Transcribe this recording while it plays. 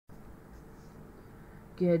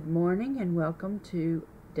Good morning and welcome to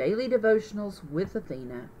Daily Devotionals with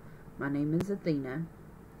Athena. My name is Athena,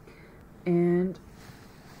 and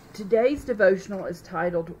today's devotional is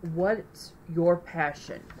titled, What's Your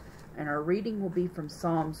Passion? And our reading will be from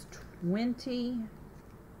Psalms 20,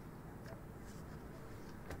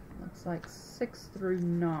 looks like 6 through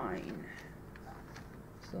 9.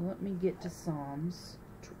 So let me get to Psalms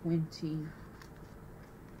 20.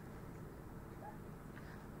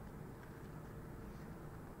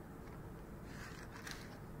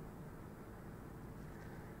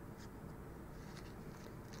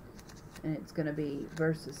 And it's going to be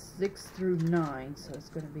verses 6 through 9, so it's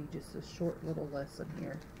going to be just a short little lesson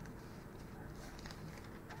here.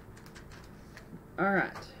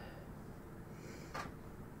 Alright.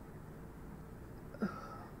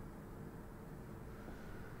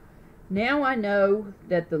 Now I know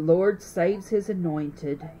that the Lord saves his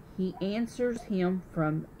anointed. He answers him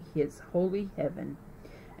from his holy heaven.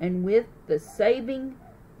 And with the saving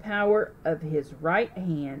power of his right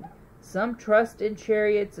hand, some trust in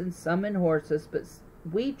chariots and some in horses, but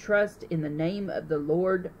we trust in the name of the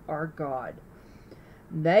Lord our God.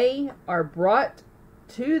 They are brought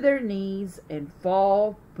to their knees and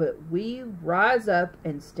fall, but we rise up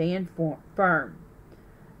and stand firm.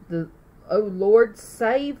 O Lord,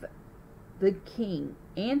 save the King.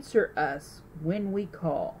 Answer us when we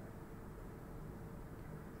call.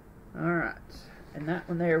 Alright, and that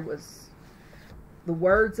one there was the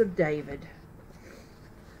words of David.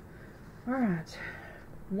 Alright,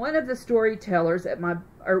 one of the tellers at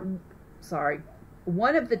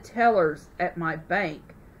my bank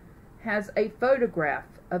has a photograph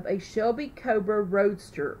of a Shelby Cobra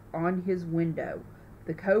Roadster on his window.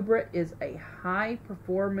 The Cobra is a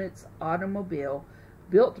high-performance automobile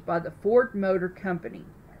built by the Ford Motor Company.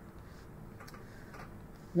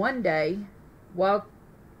 One day, while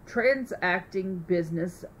transacting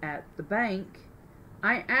business at the bank,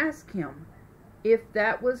 I asked him if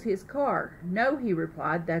that was his car. No, he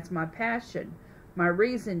replied, that's my passion, my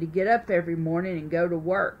reason to get up every morning and go to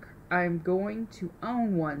work. I am going to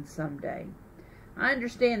own one someday. I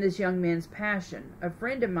understand this young man's passion. A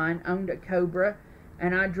friend of mine owned a Cobra,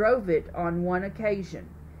 and I drove it on one occasion.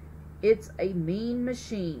 It's a mean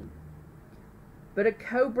machine. But a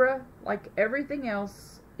Cobra, like everything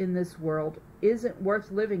else in this world, isn't worth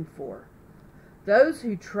living for. Those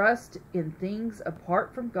who trust in things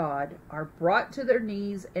apart from God are brought to their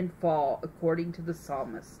knees and fall, according to the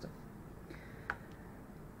psalmist.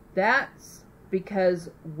 That's because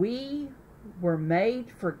we were made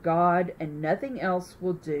for God and nothing else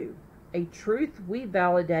will do. A truth we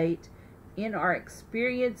validate in our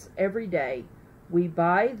experience every day. We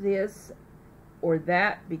buy this or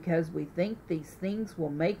that because we think these things will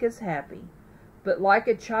make us happy. But like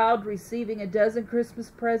a child receiving a dozen Christmas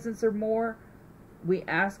presents or more, we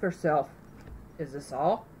ask ourselves, is this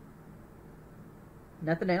all?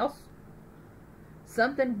 Nothing else?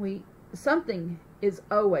 Something is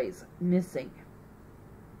always missing.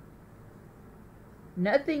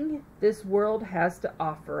 Nothing this world has to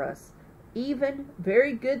offer us, even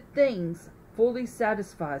very good things, fully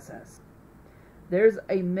satisfies us. There's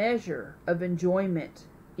a measure of enjoyment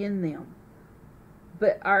in them,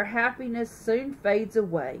 but our happiness soon fades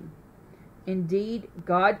away. Indeed,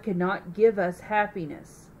 God cannot give us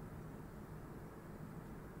happiness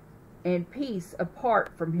and peace apart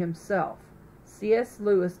from himself. C.S.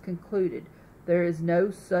 Lewis concluded, there is no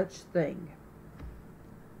such thing.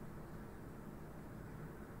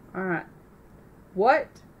 Alright, what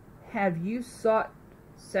have you sought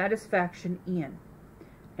satisfaction in?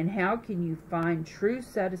 And how can you find true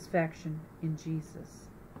satisfaction in Jesus?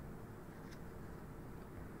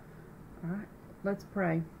 Alright, let's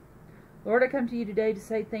pray. Lord, I come to you today to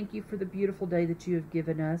say thank you for the beautiful day that you have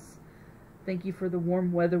given us. Thank you for the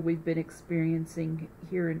warm weather we've been experiencing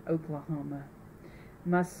here in Oklahoma.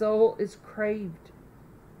 My soul is craved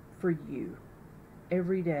for you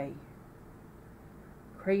every day,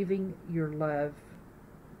 craving your love.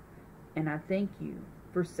 And I thank you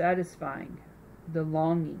for satisfying the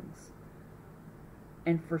longings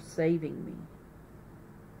and for saving me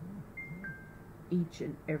each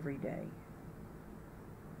and every day.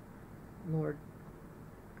 Lord,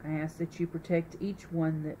 I ask that you protect each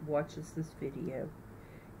one that watches this video.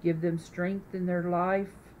 Give them strength in their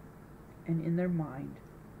life and in their mind.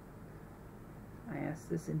 I ask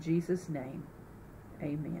this in Jesus' name.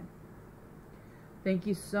 Amen. Thank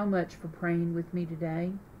you so much for praying with me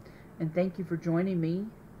today. And thank you for joining me.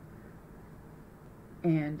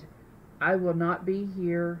 And I will not be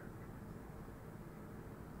here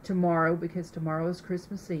tomorrow because tomorrow is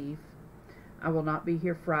Christmas Eve. I will not be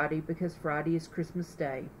here Friday because Friday is Christmas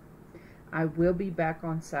Day. I will be back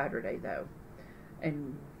on Saturday, though,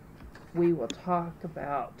 and we will talk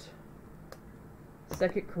about 2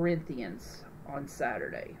 Corinthians on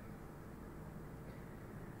Saturday.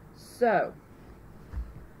 So,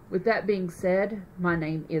 with that being said, my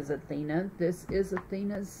name is Athena. This is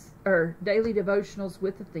Athena's, Daily Devotionals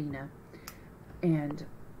with Athena. And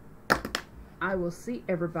I will see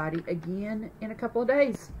everybody again in a couple of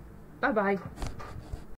days. Bye-bye.